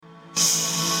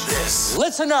This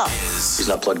Listen up. He's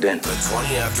not plugged in. The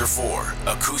 20 after 4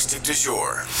 Acoustic du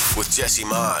Jour with Jesse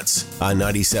Mods on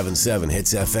 97.7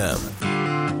 Hits FM.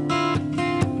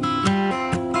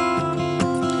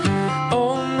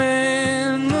 Oh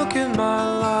man, look at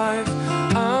my life.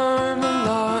 I'm a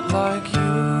lot like you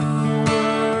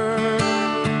were.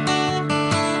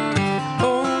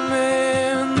 Oh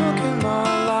man, look at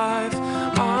my life.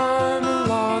 I'm a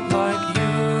lot like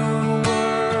you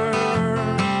were.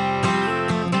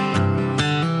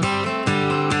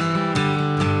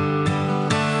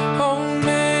 Oh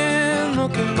man,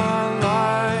 look at my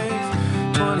life.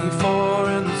 24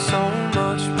 and there's so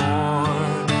much more.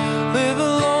 Live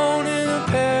alone in a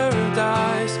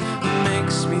paradise that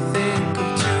makes me think of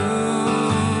two.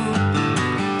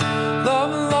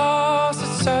 Love and loss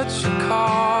at such a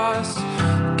cost.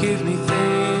 Give me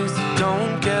things that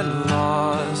don't get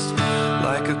lost.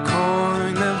 Like a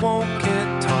coin that won't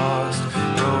get tossed.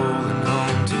 Rolling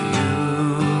home to you.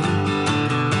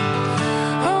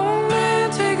 Oh man,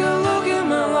 take a look at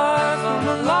my life. I'm a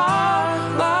lot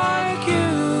like you.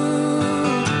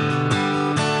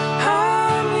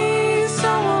 I need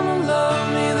someone to love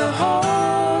me the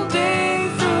whole day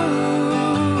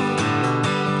through.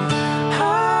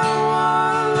 I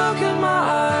wanna look in my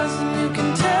eyes and you can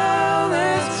tell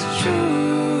it's true.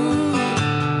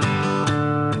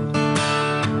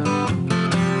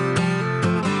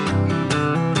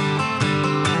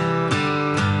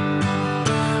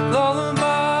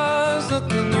 Lullabies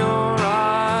look in your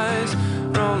eyes,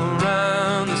 roll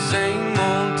around the same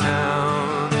old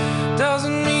town.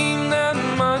 Doesn't mean that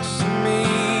much to me,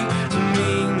 to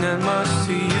mean that much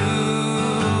to you.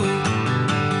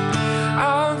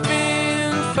 I've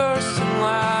been first and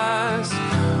last.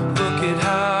 Look at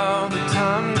how the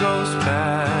time goes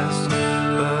past.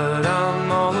 But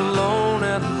I'm all alone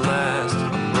at last.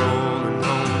 I'm rolling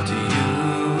home to you.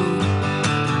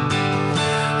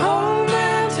 Oh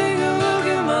man, take a look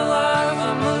at my life.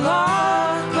 I'm a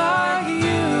lot like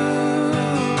you.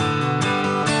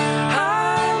 I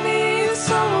need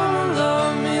someone to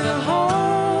love me the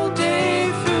whole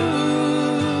day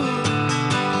through.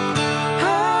 I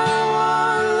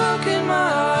wanna look in my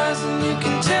eyes and you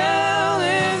can tell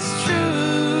it's true.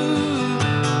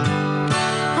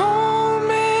 Oh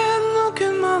man, look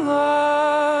at my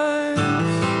life.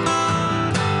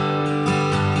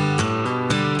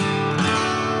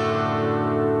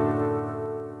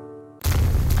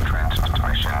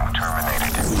 Transmission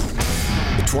terminated.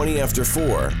 The 20 after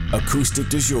 4 Acoustic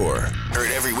du Jour.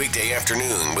 Heard every weekday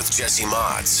afternoon with Jesse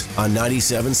Mods on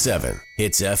 97.7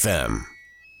 Hits FM.